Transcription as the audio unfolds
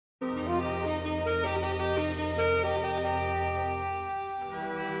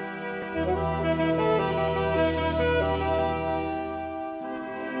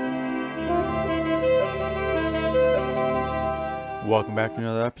Welcome back to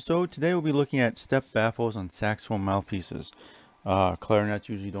another episode. Today we'll be looking at step baffles on saxophone mouthpieces. Clarinets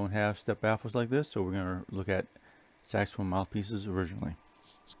usually don't have step baffles like this, so we're going to look at saxophone mouthpieces originally.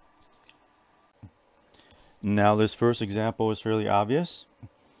 Now this first example is fairly obvious.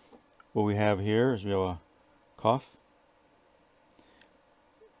 What we have here is we have a cuff,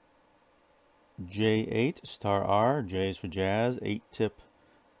 J8 star R, J is for jazz, 8-tip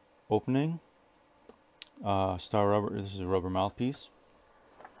opening. Star rubber, this is a rubber mouthpiece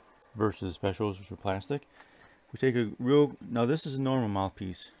versus specials, which are plastic. We take a real, now this is a normal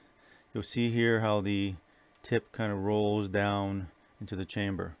mouthpiece. You'll see here how the tip kind of rolls down into the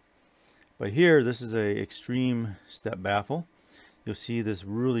chamber. But here, this is a extreme step baffle. You'll see this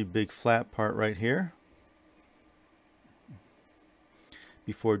really big flat part right here.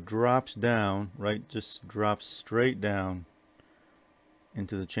 Before it drops down, right, just drops straight down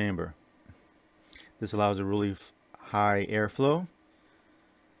into the chamber. This allows a really high airflow.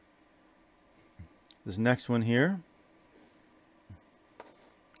 This next one here,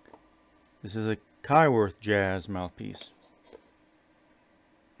 this is a Kyworth jazz mouthpiece.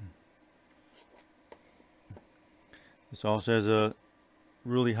 This also has a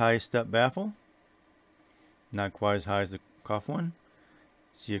really high step baffle, not quite as high as the cuff one.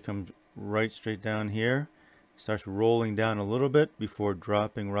 See, it comes right straight down here, starts rolling down a little bit before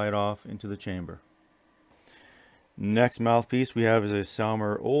dropping right off into the chamber. Next mouthpiece we have is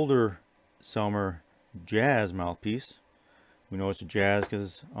a older Selmer jazz mouthpiece. We know it's a jazz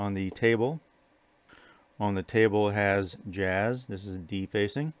because on the table it has jazz. This is a D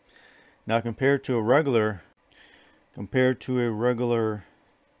facing. Now compared to a regular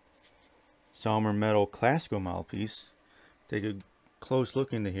Selmer metal classical mouthpiece, take a close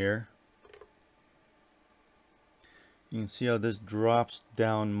look into here. You can see how this drops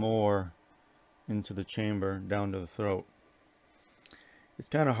down more into the chamber, down to the throat. It's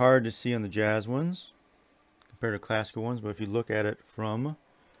kind of hard to see on the jazz ones compared to classical ones, but if you look at it from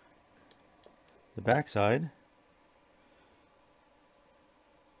the back side,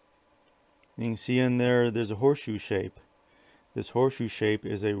 you can see in there's a horseshoe shape. This horseshoe shape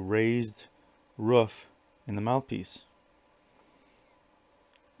is a raised roof in the mouthpiece,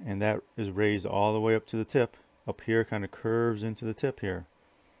 and that is raised all the way up to the tip. Up here kind of curves into the tip here.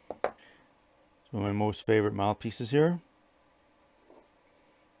 One of my most favorite mouthpieces here.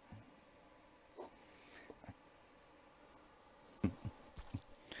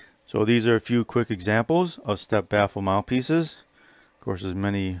 So these are a few quick examples of step baffle mouthpieces. Of course, there's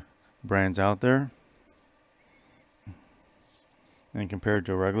many brands out there, and compared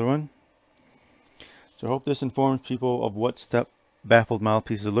to a regular one. So I hope this informs people of what step baffled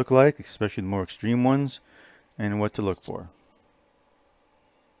mouthpieces look like, especially the more extreme ones, and what to look for.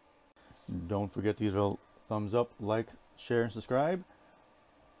 Don't forget to give it a thumbs up, like, share, and subscribe.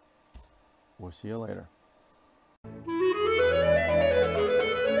 We'll see you later.